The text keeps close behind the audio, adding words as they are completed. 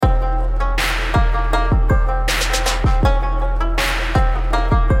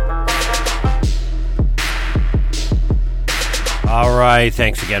right,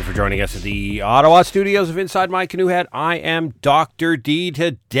 thanks again for joining us at the Ottawa studios of Inside My Canoe Head. I am Dr. D.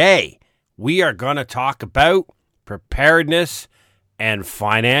 Today, we are going to talk about preparedness and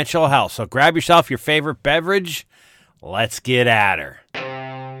financial health. So grab yourself your favorite beverage. Let's get at her.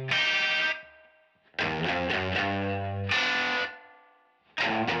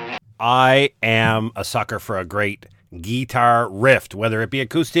 I am a sucker for a great guitar riff, whether it be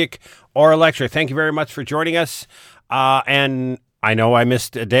acoustic or electric. Thank you very much for joining us. And I know I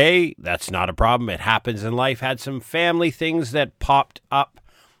missed a day. That's not a problem. It happens in life. Had some family things that popped up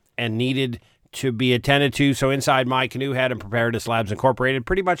and needed to be attended to. So Inside My Canoe Head and Preparedness Labs Incorporated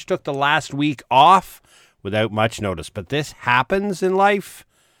pretty much took the last week off without much notice. But this happens in life.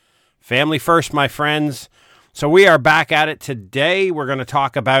 Family first, my friends. So we are back at it today. We're going to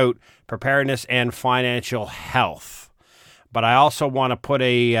talk about preparedness and financial health. But I also want to put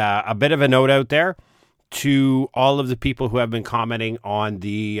a bit of a note out there to all of the people who have been commenting on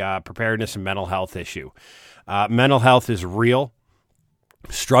the preparedness and mental health issue. Mental health is real.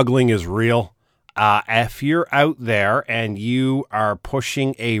 Struggling is real. If you're out there and you are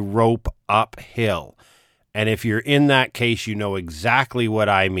pushing a rope uphill, and if you're in that case, you know exactly what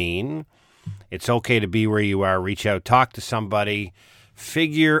I mean. It's okay to be where you are. Reach out, talk to somebody,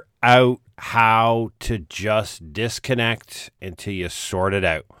 figure out how to just disconnect until you sort it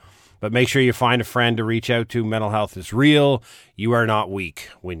out. But make sure you find a friend to reach out to. Mental health is real. You are not weak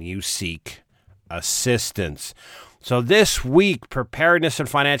when you seek assistance. So this week, preparedness and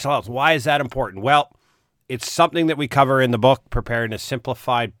financial health. Why is that important? Well, it's something that we cover in the book, Preparedness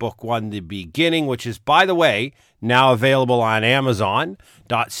Simplified, Book 1, The Beginning, which is, by the way, now available on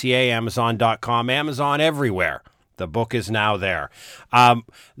Amazon.ca, Amazon.com, Amazon everywhere. The book is now there.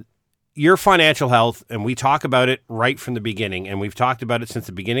 Your financial health, and we talk about it right from the beginning, and we've talked about it since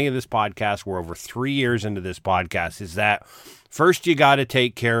the beginning of this podcast. We're over 3 years into this podcast, is that first you got to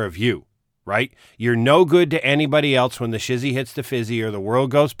take care of you, right? You're no good to anybody else when the shizzy hits the fizzy or the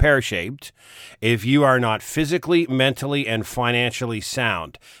world goes pear-shaped if you are not physically, mentally, and financially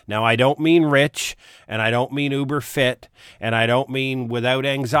sound. Now, I don't mean rich, and I don't mean uber fit, and I don't mean without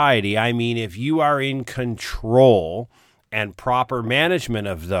anxiety. I mean if you are in control and proper management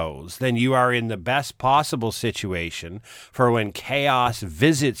of those, then you are in the best possible situation for when chaos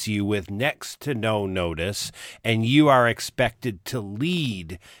visits you with next to no notice, and you are expected to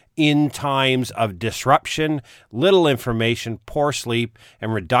lead in times of disruption, little information, poor sleep,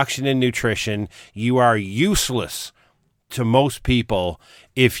 and reduction in nutrition. You are useless to most people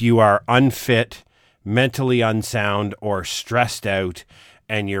if you are unfit, mentally unsound, or stressed out,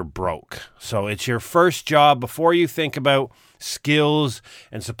 and you're broke. So it's your first job before you think about skills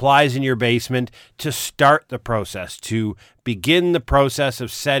and supplies in your basement to start the process, to begin the process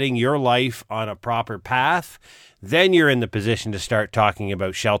of setting your life on a proper path. Then you're in the position to start talking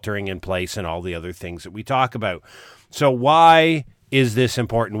about sheltering in place and all the other things that we talk about. So why is this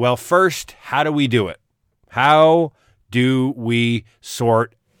important? Well, first, how do we do it? How do we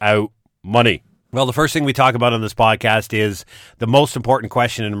sort out money? Well, the first thing we talk about on this podcast is the most important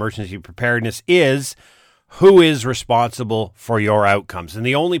question in emergency preparedness is, who is responsible for your outcomes? And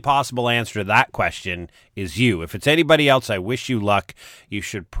the only possible answer to that question is you. If it's anybody else, I wish you luck. You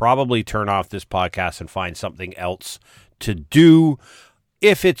should probably turn off this podcast and find something else to do.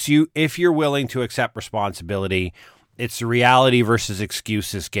 If it's you, if you're willing to accept responsibility, it's the reality versus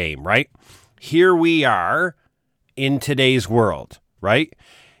excuses game, right? Here we are in today's world, right?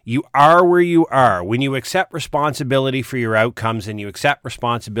 You are where you are. When you accept responsibility for your outcomes and you accept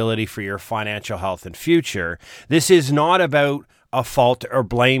responsibility for your financial health and future, this is not about a fault or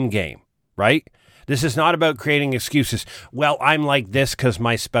blame game, right? This is not about creating excuses. Well, I'm like this because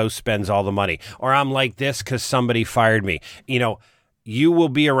my spouse spends all the money, or I'm like this because somebody fired me. You know, you will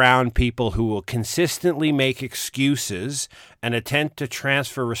be around people who will consistently make excuses and attempt to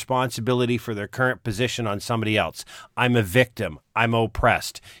transfer responsibility for their current position on somebody else. I'm a victim. I'm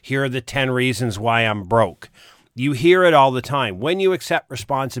oppressed. Here are the 10 reasons why I'm broke. You hear it all the time. When you accept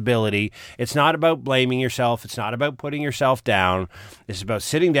responsibility, it's not about blaming yourself. It's not about putting yourself down. It's about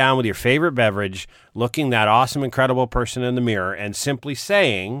sitting down with your favorite beverage, looking that awesome, incredible person in the mirror, and simply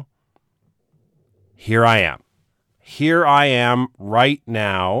saying, here I am. Here I am right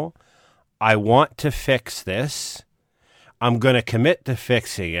now. I want to fix this. I'm going to commit to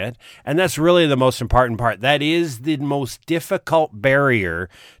fixing it. And that's really the most important part. That is the most difficult barrier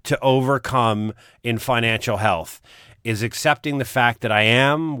to overcome in financial health, is accepting the fact that I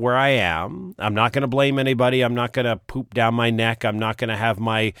am where I am. I'm not going to blame anybody. I'm not going to poop down my neck. I'm not going to have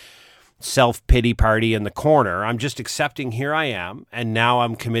my self-pity party in the corner. I'm just accepting here I am, and now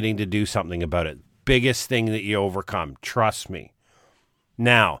I'm committing to do something about it. Biggest thing that you overcome. Trust me.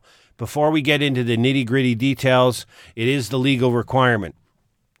 Now, before we get into the nitty-gritty details, it is the legal requirement.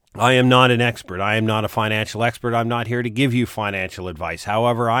 I am not an expert. I am not a financial expert. I'm not here to give you financial advice.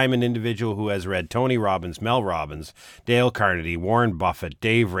 However, I'm an individual who has read Tony Robbins, Mel Robbins, Dale Carnegie, Warren Buffett,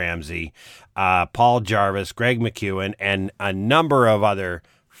 Dave Ramsey, Paul Jarvis, Greg McEwen, and a number of other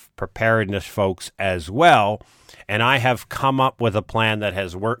preparedness folks as well. And I have come up with a plan that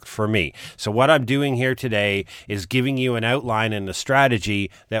has worked for me. So what I'm doing here today is giving you an outline and a strategy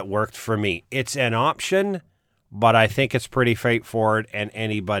that worked for me. It's an option, but I think it's pretty straightforward and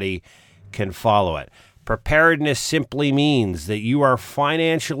anybody can follow it. Preparedness simply means that you are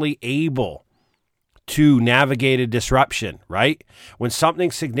financially able to navigate a disruption, right? When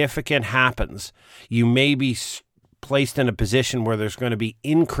something significant happens, you may be placed in a position where there's going to be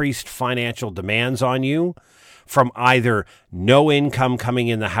increased financial demands on you from either no income coming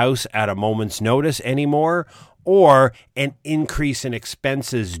in the house at a moment's notice anymore, or an increase in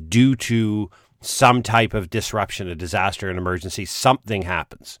expenses due to some type of disruption, a disaster, an emergency, something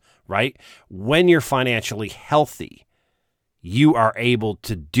happens, right? When you're financially healthy, you are able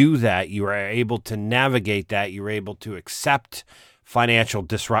to do that. You are able to navigate that. You're able to accept financial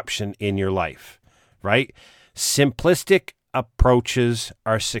disruption in your life, right? Simplistic approaches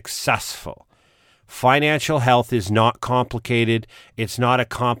are successful. Financial health is not complicated. It's not a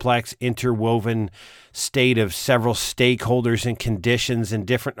complex, interwoven state of several stakeholders and conditions and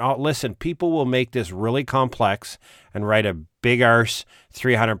different. Oh, listen, people will make this really complex and write a big arse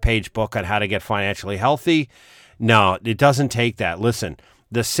 300-page book on how to get financially healthy. No, it doesn't take that. Listen,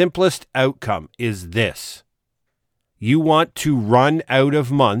 the simplest outcome is this. You want to run out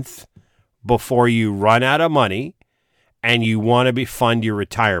of month before you run out of money, and you want to fund your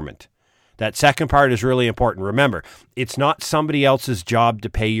retirement. That second part is really important. Remember, it's not somebody else's job to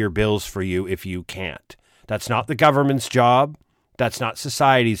pay your bills for you if you can't. That's not the government's job. That's not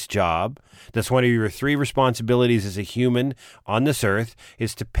society's job. That's one of your 3 responsibilities as a human on this earth,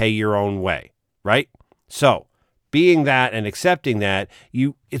 is to pay your own way, right? So, being that and accepting that,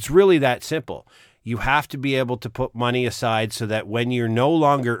 it's really that simple. You have to be able to put money aside so that when you're no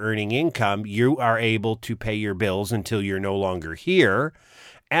longer earning income, you are able to pay your bills until you're no longer here.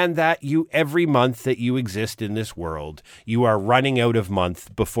 And that every month that you exist in this world, you are running out of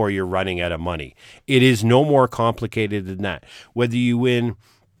month before you're running out of money. It is no more complicated than that. Whether you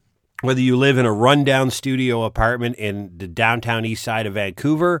live in a rundown studio apartment in the downtown east side of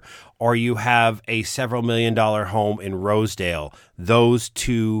Vancouver, or you have a several $million home in Rosedale, those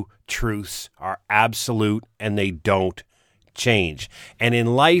 2 truths are absolute and they don't change. And in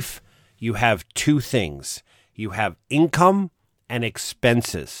life, you have 2 things. You have income and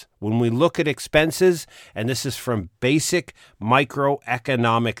expenses. When we look at expenses, and this is from basic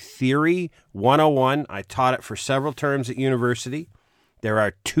microeconomic theory 101, I taught it for several terms at university. There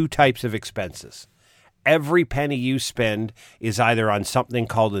are 2 types of expenses. Every penny you spend is either on something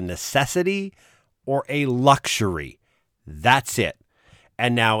called a necessity or a luxury. That's it.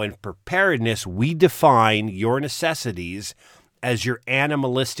 And now in preparedness, we define your necessities as your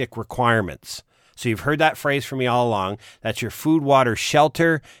animalistic requirements. So you've heard that phrase from me all along. That's your food, water,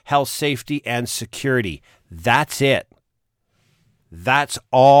 shelter, health, safety, and security. That's it. That's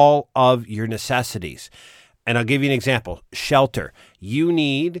all of your necessities. And I'll give you an example. Shelter. You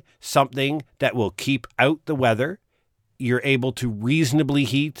need something that will keep out the weather. You're able to reasonably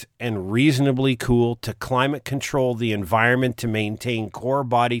heat and reasonably cool, to climate control the environment to maintain core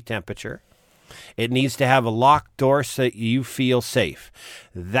body temperature. It needs to have a locked door so that you feel safe.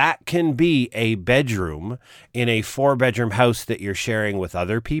 That can be a bedroom in a 4-bedroom house that you're sharing with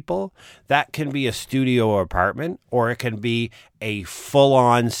other people. That can be a studio apartment, or it can be a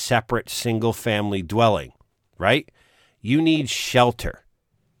full-on separate single-family dwelling, right? You need shelter.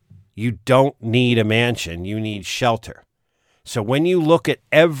 You don't need a mansion. You need shelter. So when you look at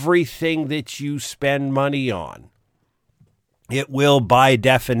everything that you spend money on, it will, by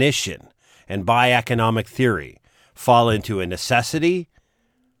definition and by economic theory, fall into a necessity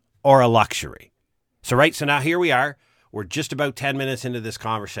or a luxury. So now here we are. We're just about 10 minutes into this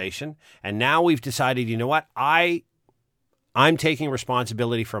conversation. And now we've decided, you know what? I'm taking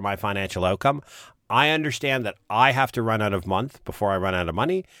responsibility for my financial outcome. I understand that I have to run out of month before I run out of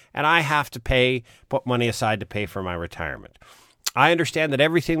money, and I have to put money aside to pay for my retirement. I understand that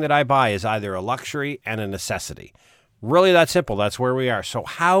everything that I buy is either a luxury and a necessity. Really that simple. That's where we are. So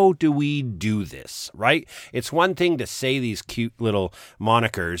how do we do this, right? It's one thing to say these cute little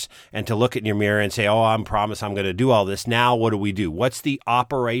monikers and to look in your mirror and say, oh, I promise I'm going to do all this. Now what do? What's the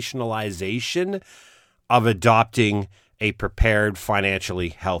operationalization of adopting a prepared, financially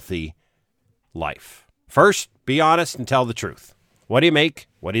healthy life? First, be honest and tell the truth. What do you make?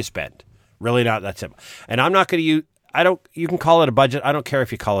 What do you spend? Really not that simple. And I'm not going to use, you can call it a budget. I don't care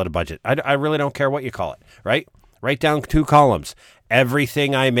if you call it a budget. I really don't care what you call it, right? Write down 2 columns.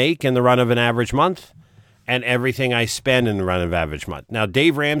 Everything I make in the run of an average month and everything I spend in the run of an average month. Now,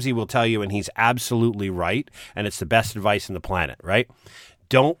 Dave Ramsey will tell you, and he's absolutely right, and it's the best advice on the planet, right?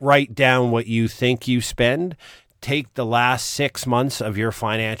 Don't write down what you think you spend. Take the last 6 months of your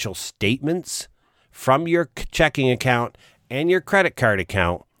financial statements from your checking account and your credit card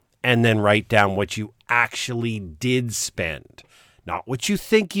account, and then write down what you actually did spend. Not what you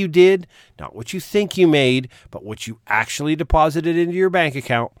think you did, not what you think you made, but what you actually deposited into your bank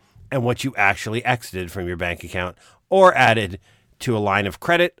account and what you actually exited from your bank account or added to a line of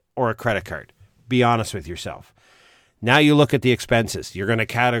credit or a credit card. Be honest with yourself. Now you look at the expenses. You're going to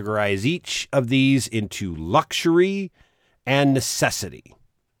categorize each of these into luxury and necessity.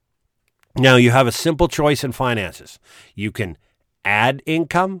 Now you have a simple choice in finances. You can add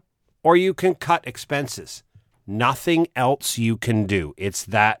income or you can cut expenses. Nothing else you can do. It's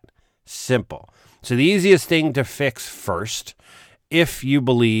that simple. So the easiest thing to fix first, if you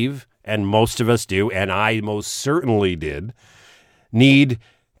believe, and most of us do, and I most certainly did, need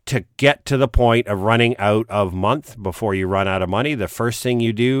to get to the point of running out of month before you run out of money, the first thing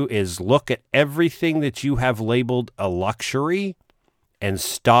you do is look at everything that you have labeled a luxury and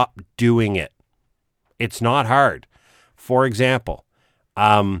stop doing it. It's not hard. For example,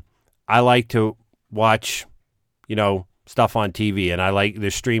 I like to watch, stuff on TV, and I like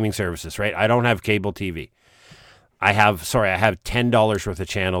the streaming services, right? I don't have cable TV. I have $10 worth of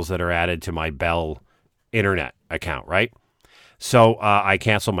channels that are added to my Bell internet account, right? So I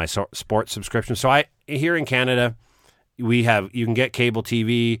canceled my sports subscription. So here in Canada, you can get cable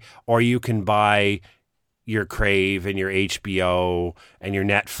TV, or you can buy your Crave and your HBO and your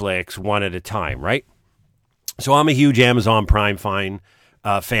Netflix one at a time, right? So I'm a huge Amazon Prime fan.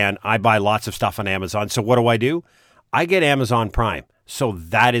 I buy lots of stuff on Amazon. So what do? I get Amazon Prime. So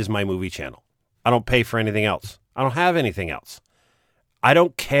that is my movie channel. I don't pay for anything else. I don't have anything else. I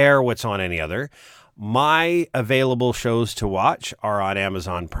don't care what's on any other. My available shows to watch are on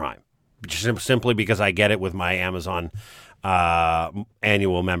Amazon Prime, simply because I get it with my Amazon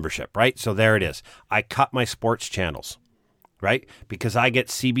annual membership, right? So there it is. I cut my sports channels, right? Because I get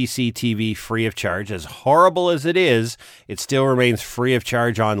CBC TV free of charge. As horrible as it is, it still remains free of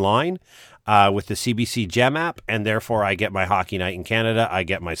charge online with the CBC Gem app, and therefore I get my Hockey Night in Canada. I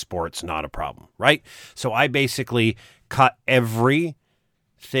get my sports, not a problem, right? So I basically cut everything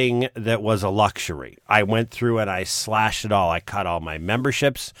that was a luxury. I went through and I slashed it all. I cut all my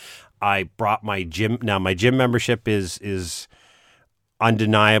memberships. I brought my gym. Now my gym membership is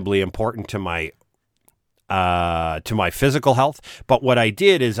undeniably important to my physical health. But what I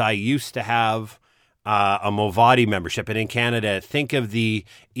did is I used to have a Movati membership, and in Canada, think of the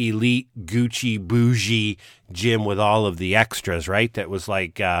elite Gucci bougie gym with all of the extras, right? That was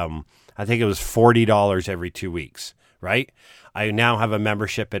like I think it was $40 every 2 weeks, right? I now have a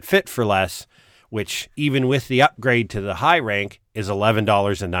membership at Fit for Less, which even with the upgrade to the high rank is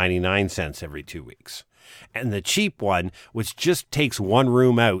 $11.99 every 2 weeks. And the cheap one, which just takes one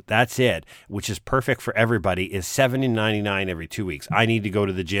room out, that's it, which is perfect for everybody, is $70.99 every 2 weeks. I need to go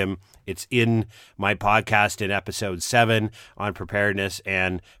to the gym. It's in my podcast in episode 7 on preparedness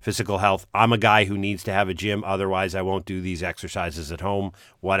and physical health. I'm a guy who needs to have a gym. Otherwise, I won't do these exercises at home,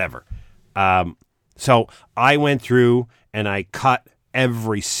 whatever. So I went through and I cut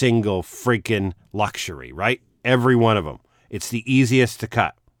every single freaking luxury, right? Every one of them. It's the easiest to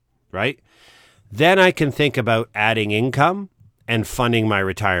cut, right? Then I can think about adding income and funding my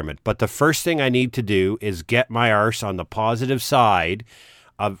retirement. But the first thing I need to do is get my arse on the positive side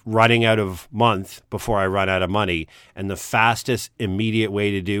of running out of month before I run out of money. And the fastest, immediate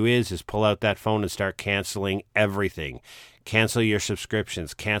way to do is pull out that phone and start canceling everything. Cancel your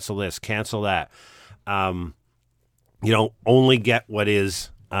subscriptions. Cancel this. Cancel that. Only get what is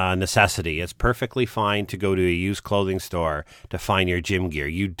necessity. It's perfectly fine to go to a used clothing store to find your gym gear.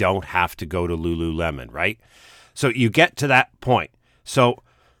 You don't have to go to Lululemon, right? So you get to that point.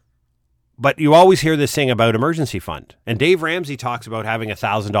 But you always hear this thing about emergency fund. And Dave Ramsey talks about having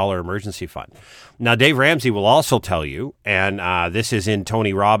 $1,000 emergency fund. Now, Dave Ramsey will also tell you, and this is in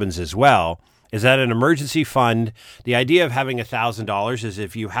Tony Robbins as well, is that an emergency fund, the idea of having $1,000 is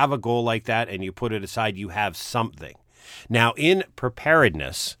if you have a goal like that and you put it aside, you have something. Now, in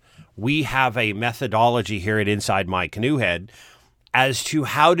preparedness, we have a methodology here at Inside My Canoe Head as to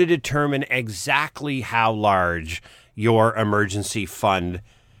how to determine exactly how large your emergency fund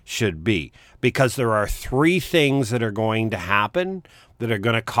should be. Because there are 3 things that are going to happen that are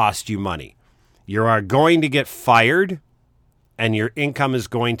going to cost you money. You are going to get fired, and your income is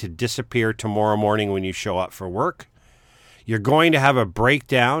going to disappear tomorrow morning when you show up for work. You're going to have a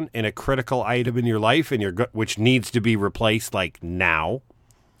breakdown in a critical item in your life, and which needs to be replaced like now.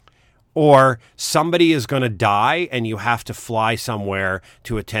 Or somebody is going to die and you have to fly somewhere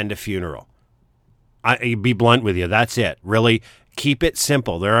to attend a funeral. I'll be blunt with you. That's it. Really, keep it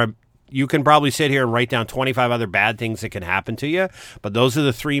simple. You can probably sit here and write down 25 other bad things that can happen to you, but those are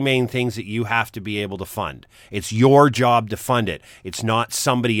the three main things that you have to be able to fund. It's your job to fund it. It's not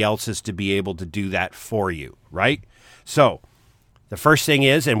somebody else's to be able to do that for you, right? So the first thing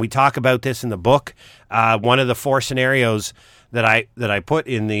is, and we talk about this in the book, one of the 4 scenarios that I put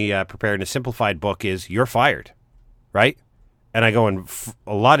in the Preparedness Simplified book is you're fired, right? And I go in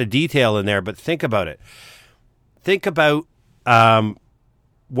a lot of detail in there, but think about it. Think about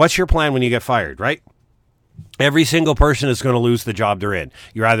what's your plan when you get fired, right? Every single person is going to lose the job they're in.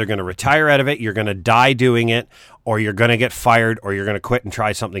 You're either going to retire out of it, you're going to die doing it, or you're going to get fired, or you're going to quit and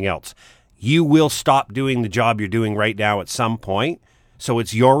try something else. You will stop doing the job you're doing right now at some point. So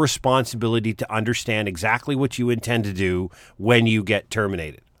it's your responsibility to understand exactly what you intend to do when you get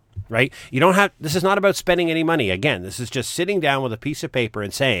terminated, right? This is not about spending any money. Again, this is just sitting down with a piece of paper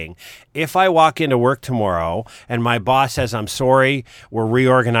and saying, if I walk into work tomorrow and my boss says, I'm sorry, we're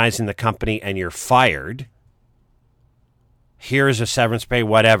reorganizing the company and you're fired, here's a severance pay,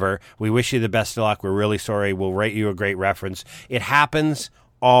 whatever. We wish you the best of luck. We're really sorry. We'll write you a great reference. It happens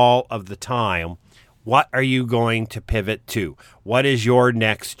all of the time. What are you going to pivot to? What is your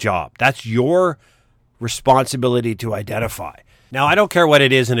next job? That's your responsibility to identify. Now, I don't care what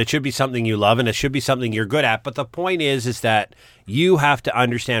it is, and it should be something you love, and it should be something you're good at, but the point is that you have to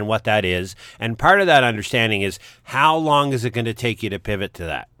understand what that is, and part of that understanding is how long is it going to take you to pivot to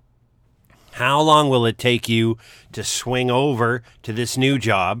that? How long will it take you to swing over to this new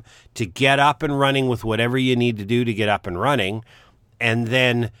job, to get up and running with whatever you need to do to get up and running, and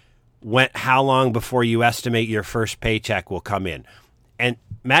then how long before you estimate your first paycheck will come in? And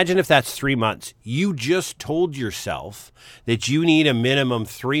imagine if that's 3 months. You just told yourself that you need a minimum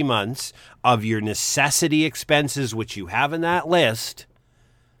 3 months of your necessity expenses, which you have in that list.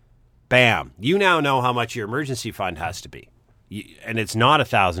 Bam. You now know how much your emergency fund has to be. And it's not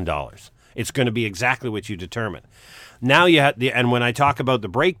 $1,000. It's going to be exactly what you determine. Now and when I talk about the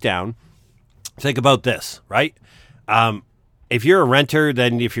breakdown, think about this, right? If you're a renter,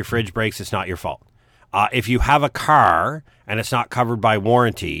 then if your fridge breaks, it's not your fault. If you have a car and it's not covered by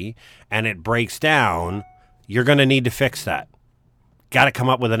warranty and it breaks down, you're going to need to fix that. Got to come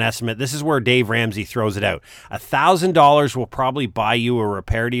up with an estimate. This is where Dave Ramsey throws it out. $1,000 will probably buy you a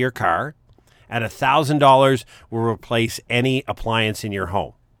repair to your car, and $1,000 will replace any appliance in your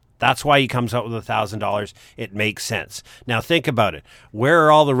home. That's why he comes out with $1,000. It makes sense. Now think about it. Where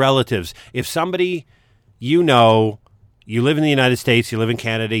are all the relatives? If somebody you live in the United States, you live in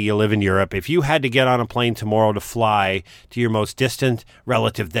Canada, you live in Europe. If you had to get on a plane tomorrow to fly to your most distant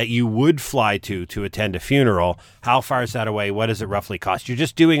relative that you would fly to attend a funeral, how far is that away? What does it roughly cost? You're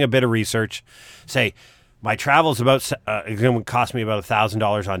just doing a bit of research. Say, my travel's it's going to cost me about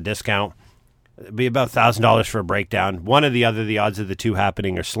 $1,000 on discount. It'd be about $1,000 for a breakdown. One or the other, the odds of the two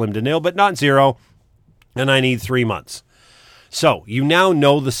happening are slim to nil, but not zero. And I need 3 months. So you now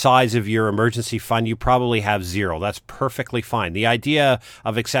know the size of your emergency fund. You probably have zero. That's perfectly fine. The idea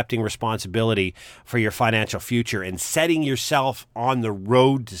of accepting responsibility for your financial future and setting yourself on the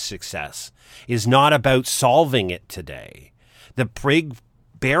road to success is not about solving it today. The big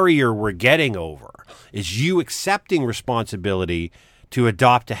barrier we're getting over is you accepting responsibility to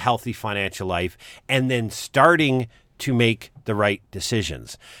adopt a healthy financial life and then starting to make the right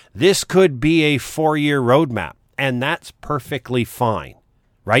decisions. This could be a 4-year roadmap. And that's perfectly fine,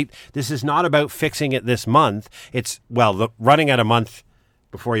 right? This is not about fixing it this month. Running out of month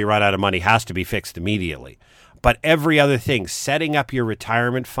before you run out of money has to be fixed immediately. But every other thing, setting up your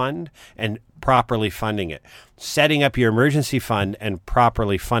retirement fund and properly funding it, setting up your emergency fund and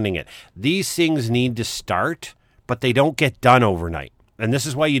properly funding it. These things need to start, but they don't get done overnight. And this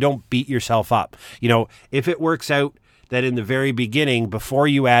is why you don't beat yourself up. If it works out that in the very beginning, before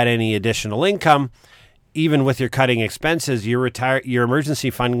you add any additional income, even with your cutting expenses, your emergency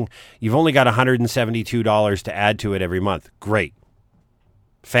fund, you've only got $172 to add to it every month. Great.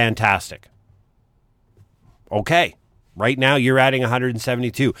 Fantastic. Okay. Right now, you're adding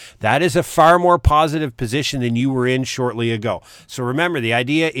 172. That is a far more positive position than you were in shortly ago. So remember, the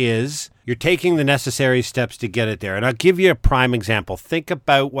idea is you're taking the necessary steps to get it there. And I'll give you a prime example. Think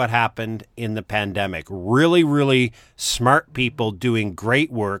about what happened in the pandemic. Really, really smart people doing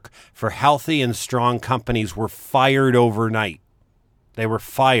great work for healthy and strong companies were fired overnight. They were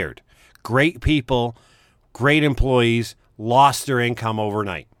fired. Great people, great employees, lost their income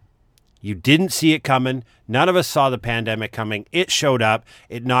overnight. You didn't see it coming. None of us saw the pandemic coming. It showed up.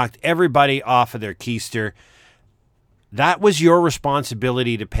 It knocked everybody off of their keister. That was your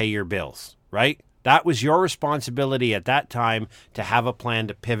responsibility to pay your bills, right? That was your responsibility at that time to have a plan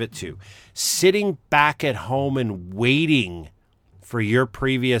to pivot to. Sitting back at home and waiting for your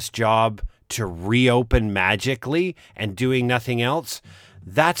previous job to reopen magically and doing nothing else,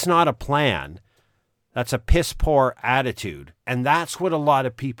 that's not a plan. That's a piss poor attitude. And that's what a lot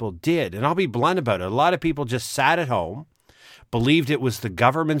of people did. And I'll be blunt about it. A lot of people just sat at home, believed it was the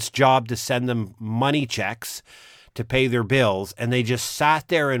government's job to send them money checks to pay their bills, and they just sat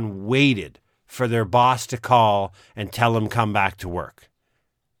there and waited for their boss to call and tell them come back to work.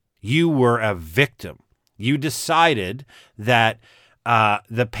 You were a victim. You decided that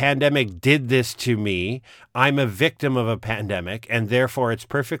the pandemic did this to me. I'm a victim of a pandemic, and therefore it's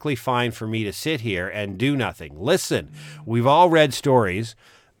perfectly fine for me to sit here and do nothing. Listen, we've all read stories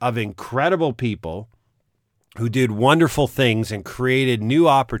of incredible people who did wonderful things and created new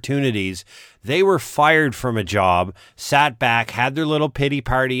opportunities. They were fired from a job, sat back, had their little pity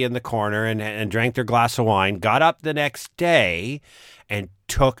party in the corner and drank their glass of wine, got up the next day and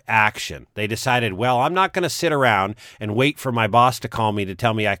took action. They decided, well, I'm not going to sit around and wait for my boss to call me to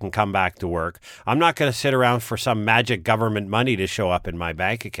tell me I can come back to work. I'm not going to sit around for some magic government money to show up in my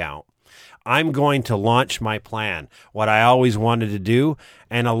bank account. I'm going to launch my plan, what I always wanted to do.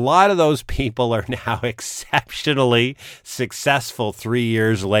 And a lot of those people are now exceptionally successful 3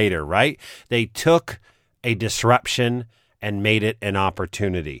 years later, right? They took a disruption and made it an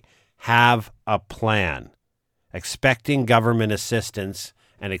opportunity. Have a plan. Expecting government assistance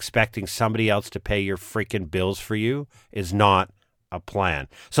and expecting somebody else to pay your freaking bills for you is not a plan.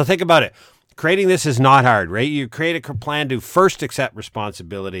 So think about it. Creating this is not hard, right? You create a plan to first accept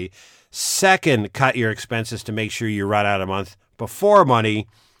responsibility. Second, cut your expenses to make sure you run out a month before money.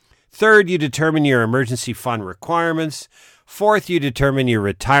 Third, you determine your emergency fund requirements. Fourth, you determine your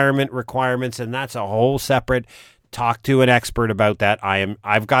retirement requirements, and that's a whole separate. Talk to an expert about that.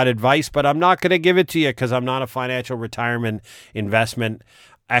 I've got advice, but I'm not going to give it to you because I'm not a financial retirement investment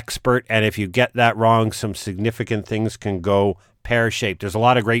expert. And if you get that wrong, some significant things can go pear-shaped. There's a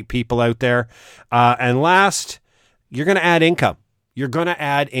lot of great people out there. And last, you're going to add income. You're going to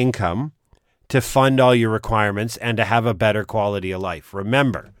add income to fund all your requirements and to have a better quality of life.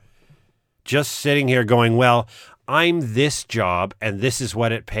 Remember, just sitting here going, well, I'm this job and this is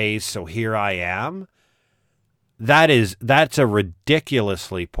what it pays, so here I am. That's a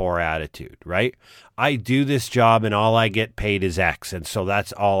ridiculously poor attitude, right? I do this job and all I get paid is X, and so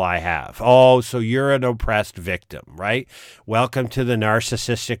that's all I have. Oh, so you're an oppressed victim, right? Welcome to the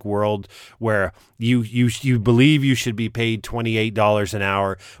narcissistic world where you believe you should be paid $28 an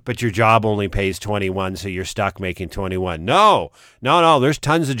hour, but your job only pays $21, so you're stuck making $21. No. There's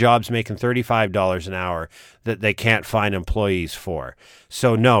tons of jobs making $35 an hour that they can't find employees for.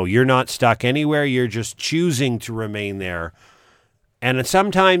 So no, you're not stuck anywhere. You're just choosing to remain there. And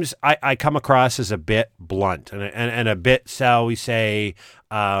sometimes I come across as a bit blunt and a bit, shall we say,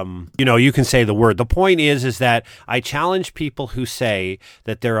 you can say the word. The point is that I challenge people who say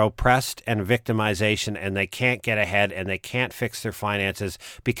that they're oppressed and victimization and they can't get ahead and they can't fix their finances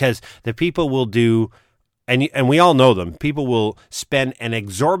because the people will do, and we all know them, people will spend an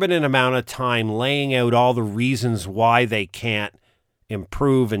exorbitant amount of time laying out all the reasons why they can't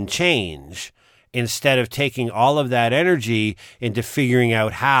improve and change, instead of taking all of that energy into figuring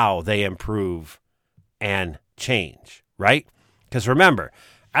out how they improve and change, right? Because remember,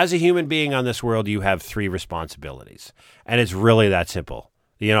 as a human being on this world, you have 3 responsibilities, and it's really that simple.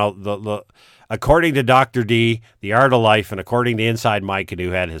 According to Dr. D, The Art of Life, and according to Inside My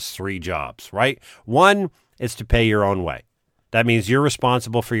Canoe Head, has 3 jobs, right? 1 is to pay your own way. That means you're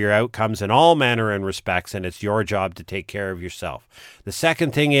responsible for your outcomes in all manner and respects, and it's your job to take care of yourself. The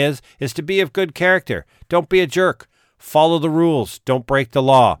second thing is to be of good character. Don't be a jerk. Follow the rules. Don't break the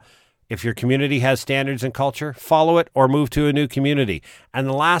law. If your community has standards and culture, follow it or move to a new community. And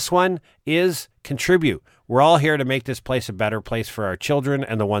the last one is contribute. We're all here to make this place a better place for our children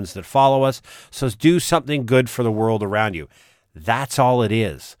and the ones that follow us. So do something good for the world around you. That's all it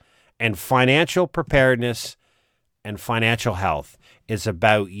is. And financial preparedness and financial health is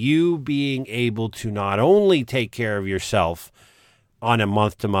about you being able to not only take care of yourself on a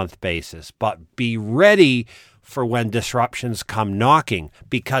month-to-month basis, but be ready for when disruptions come knocking.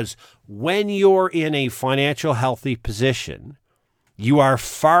 Because when you're in a financial healthy position, you are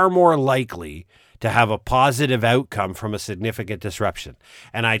far more likely to have a positive outcome from a significant disruption.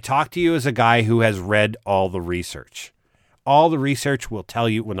 And I talk to you as a guy who has read all the research. All the research will tell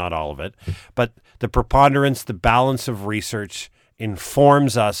you, well, not all of it, but the preponderance, the balance of research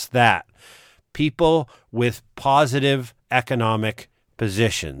informs us that people with positive economic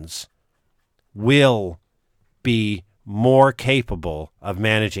positions will be more capable of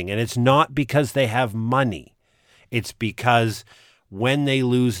managing. And it's not because they have money. It's because when they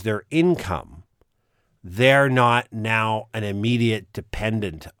lose their income, they're not now an immediate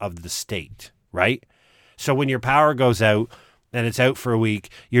dependent of the state, right? So when your power goes out and it's out for a week,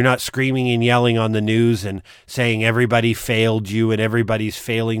 you're not screaming and yelling on the news and saying everybody failed you and everybody's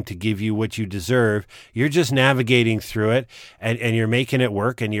failing to give you what you deserve. You're just navigating through it and you're making it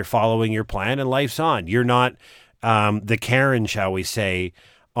work and you're following your plan and life's on. You're not the Karen, shall we say,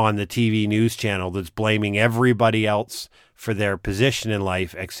 on the TV news channel that's blaming everybody else for their position in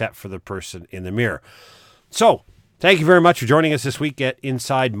life except for the person in the mirror. So, thank you very much for joining us this week at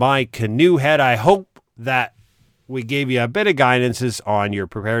Inside My Canoe Head. I hope that we gave you a bit of guidances on your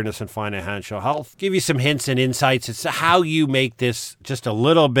preparedness and financial health, give you some hints and insights as to how you make this just a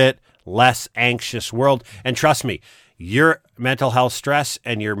little bit less anxious world. And trust me, your mental health stress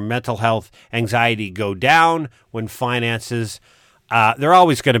and your mental health anxiety go down when finances, they're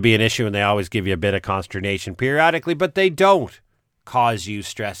always going to be an issue and they always give you a bit of consternation periodically, but they don't cause you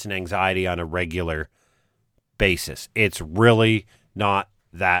stress and anxiety on a regular basis. It's really not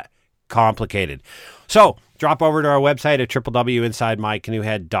that complicated. So drop over to our website at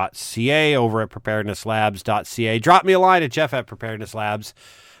www.insidemycanoehead.ca, over at preparednesslabs.ca. Drop me a line at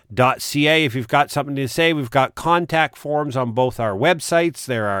jeff@preparednesslabs.ca if you've got something to say. We've got contact forms on both our websites.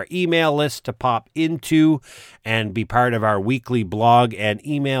 There are email lists to pop into and be part of our weekly blog and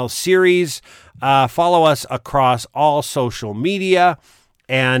email series. Follow us across all social media.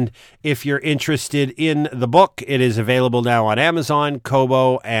 And if you're interested in the book, it is available now on Amazon,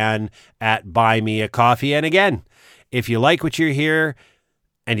 Kobo, and at Buy Me a Coffee. And again, if you like what you hear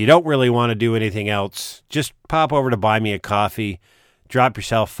and you don't really want to do anything else, just pop over to Buy Me a Coffee, drop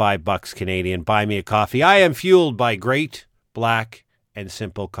yourself $5 Canadian, buy me a coffee. I am fueled by great, black, and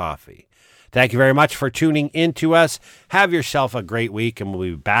simple coffee. Thank you very much for tuning in to us. Have yourself a great week, and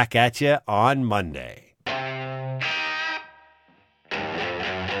we'll be back at you on Monday.